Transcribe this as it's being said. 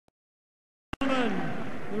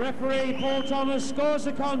The referee, Paul Thomas, scores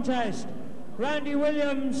the contest. Randy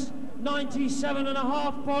Williams,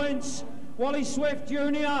 97.5 points. Wally Swift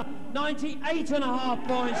Jr., 98.5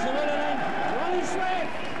 points. The winner then, Wally Swift.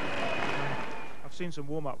 I've seen some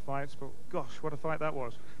warm-up fights, but gosh, what a fight that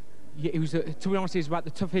was. Yeah, it was, to be honest, he was about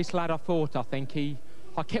the toughest lad I fought, I think.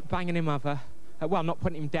 I kept banging him over. Well, not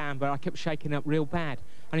putting him down, but I kept shaking up real bad,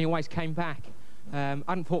 and he always came back. I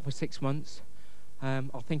hadn't fought for 6 months. I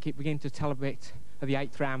think it began to tell a bit of the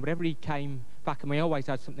 8th round. Whenever he came back at me, I always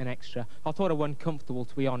had something extra. I thought I wasn't comfortable,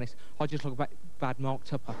 to be honest. I just looked bad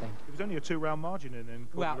marked up, I think. It was only a 2-round margin in.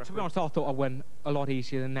 Well, to be honest, I thought I won a lot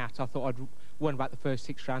easier than that. I thought I'd won about the first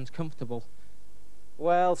 6 rounds comfortable.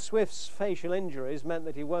 Well, Swift's facial injuries meant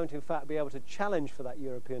that he won't, in fact, be able to challenge for that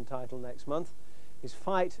European title next month. His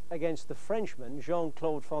fight against the Frenchman,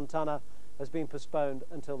 Jean-Claude Fontana, has been postponed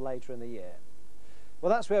until later in the year.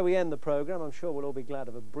 Well, that's where we end the programme. I'm sure we'll all be glad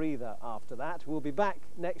of a breather after that. We'll be back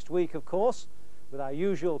next week, of course, with our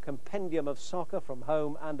usual compendium of soccer from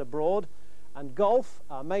home and abroad, and golf,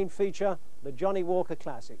 our main feature, the Johnny Walker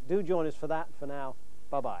Classic. Do join us for that. For now,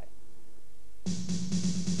 bye-bye.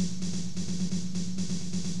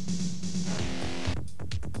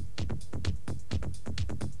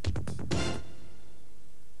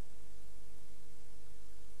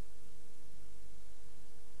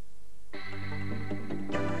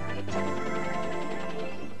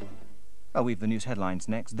 Well, we've the news headlines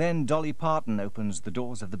next. Then Dolly Parton opens the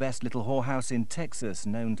doors of the best little whorehouse in Texas,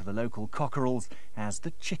 known to the local cockerels as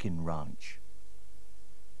the Chicken Ranch.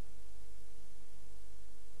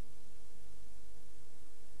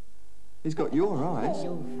 He's got your eyes.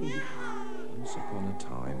 Once upon a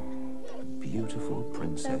time, a beautiful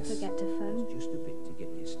princess. Don't forget to phone. Just a bit to get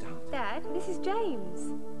you started. Dad, this is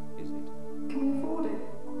James. Is it? Can you afford it?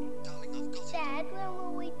 Darling, I've got it. Dad, when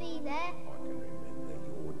will we be there? I can remember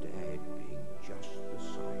your dad being just the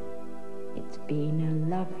same. It's been a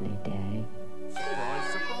lovely day.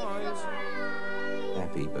 Surprise, surprise.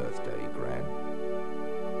 Happy birthday, Gran.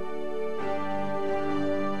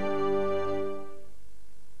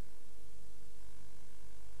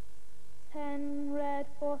 Red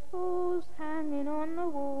bottles hanging on the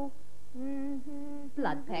wall.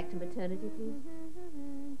 Blood pack to maternity, please.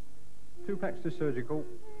 2 packs to surgical.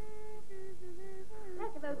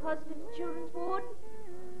 Pack of O positive to children's ward.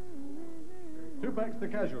 2 packs to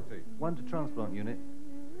casualty. 1 to transplant unit.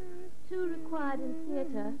 2 required in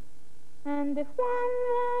theatre. And if one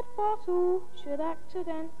red bottle should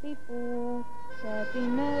accidentally fall, there'd be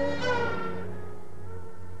no...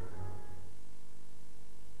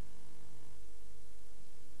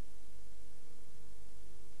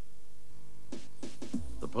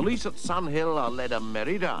 The police at Sunhill are led a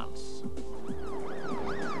merry dance. We've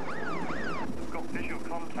got visual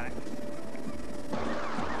contact.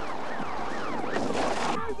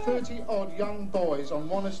 30-odd young boys on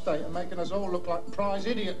one estate are making us all look like prize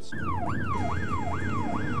idiots. You've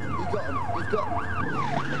got them. You've got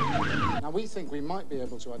them. Now, we think we might be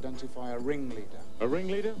able to identify a ringleader. A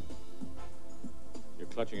ringleader? You're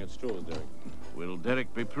clutching at straws, Derek. Will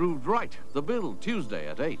Derek be proved right? The Bill, Tuesday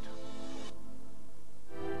at 8.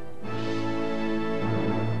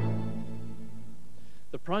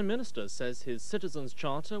 The Prime Minister says his Citizens'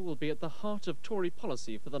 Charter will be at the heart of Tory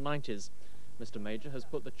policy for the 90s. Mr Major has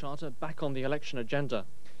put the Charter back on the election agenda.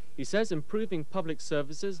 He says improving public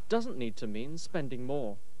services doesn't need to mean spending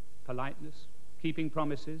more. Politeness, keeping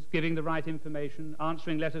promises, giving the right information,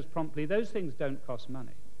 answering letters promptly, those things don't cost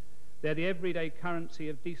money. They're the everyday currency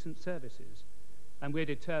of decent services, and we're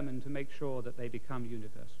determined to make sure that they become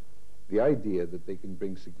universal. The idea that they can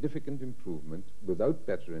bring significant improvement without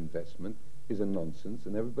better investment is a nonsense,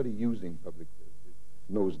 and everybody using public services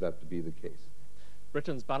knows that to be the case.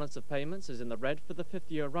 Britain's balance of payments is in the red for the 5th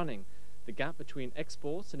year running. The gap between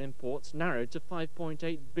exports and imports narrowed to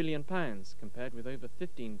 £5.8 billion, compared with over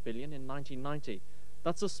 £15 billion in 1990.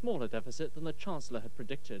 That's a smaller deficit than the Chancellor had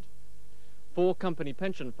predicted. 4 company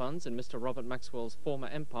pension funds in Mr Robert Maxwell's former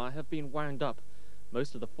empire have been wound up.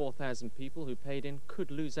 Most of the 4,000 people who paid in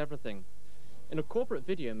could lose everything. In a corporate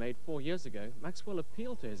video made 4 years ago, Maxwell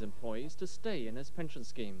appealed to his employees to stay in his pension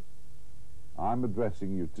scheme. I'm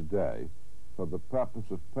addressing you today for the purpose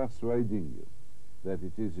of persuading you that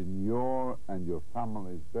it is in your and your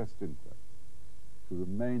family's best interest to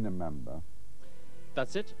remain a member.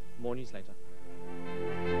 That's it. More news later.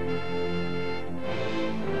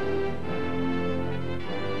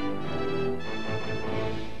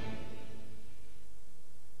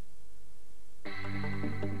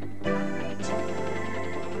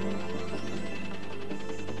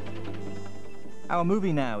 Our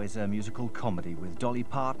movie now is a musical comedy with Dolly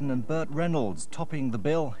Parton and Burt Reynolds topping the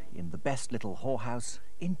bill in the best little whorehouse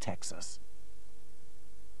in Texas.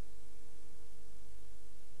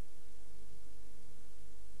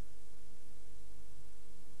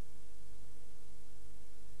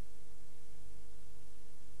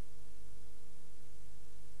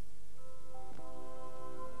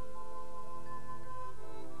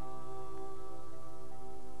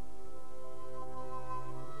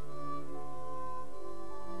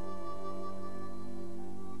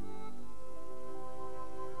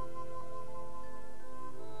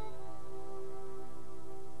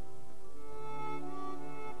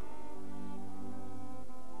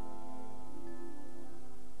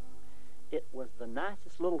 It was the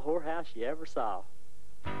nicest little whorehouse you ever saw.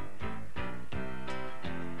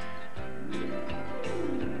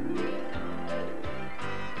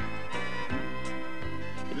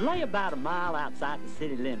 It lay about a mile outside the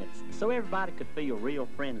city limits, so everybody could feel real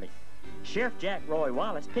friendly. Sheriff Jack Roy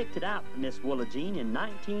Wallace picked it out for Miss Woolagine in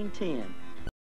 1910.